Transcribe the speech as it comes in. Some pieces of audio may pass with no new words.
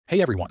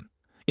Hey everyone!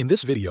 In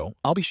this video,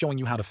 I'll be showing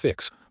you how to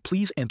fix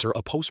 "Please enter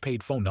a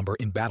postpaid phone number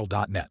in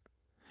battle.net."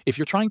 If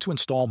you're trying to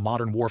install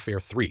Modern Warfare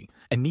 3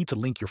 and need to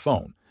link your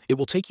phone, it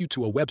will take you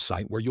to a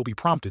website where you'll be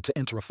prompted to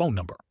enter a phone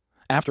number.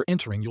 After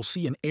entering, you'll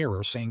see an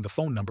error saying the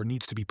phone number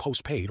needs to be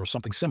postpaid or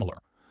something similar.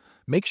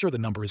 Make sure the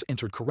number is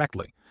entered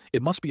correctly.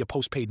 It must be a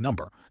postpaid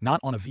number,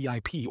 not on a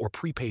VIP or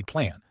prepaid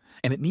plan,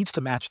 and it needs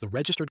to match the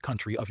registered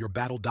country of your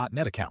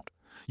battle.net account.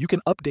 You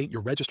can update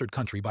your registered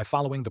country by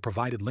following the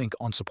provided link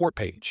on support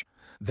page.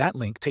 That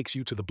link takes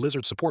you to the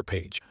Blizzard support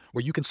page,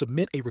 where you can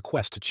submit a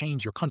request to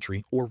change your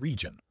country or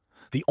region.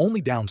 The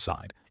only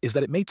downside is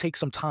that it may take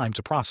some time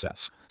to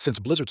process, since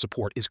Blizzard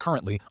support is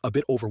currently a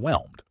bit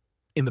overwhelmed.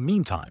 In the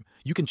meantime,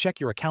 you can check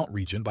your account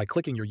region by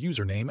clicking your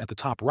username at the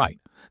top right,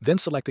 then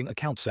selecting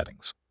Account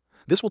Settings.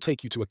 This will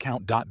take you to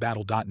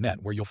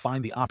account.battle.net, where you'll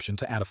find the option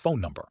to add a phone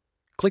number.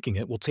 Clicking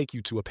it will take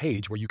you to a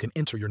page where you can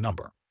enter your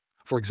number.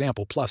 For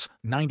example,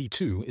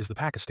 +92 is the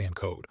Pakistan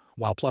code,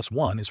 while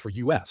 +1 is for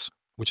US,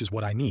 which is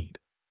what I need.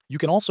 You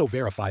can also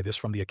verify this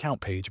from the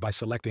account page by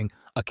selecting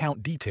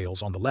Account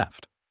Details on the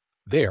left.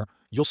 There,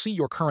 you'll see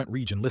your current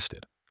region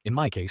listed. In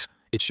my case,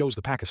 it shows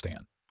the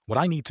Pakistan. What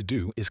I need to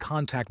do is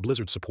contact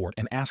Blizzard support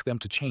and ask them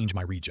to change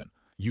my region,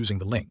 using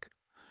the link.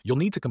 You'll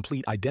need to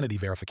complete identity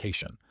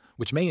verification,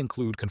 which may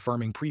include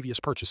confirming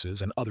previous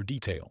purchases and other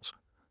details.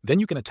 Then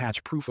you can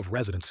attach proof of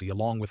residency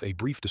along with a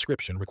brief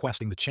description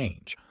requesting the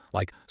change,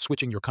 like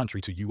switching your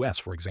country to US,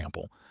 for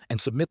example,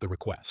 and submit the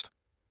request.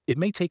 It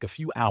may take a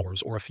few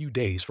hours or a few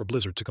days for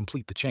Blizzard to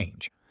complete the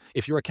change.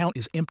 If your account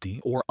is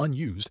empty or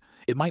unused,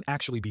 it might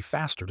actually be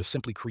faster to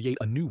simply create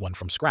a new one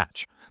from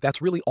scratch.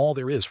 That's really all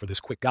there is for this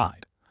quick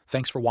guide.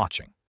 Thanks for watching.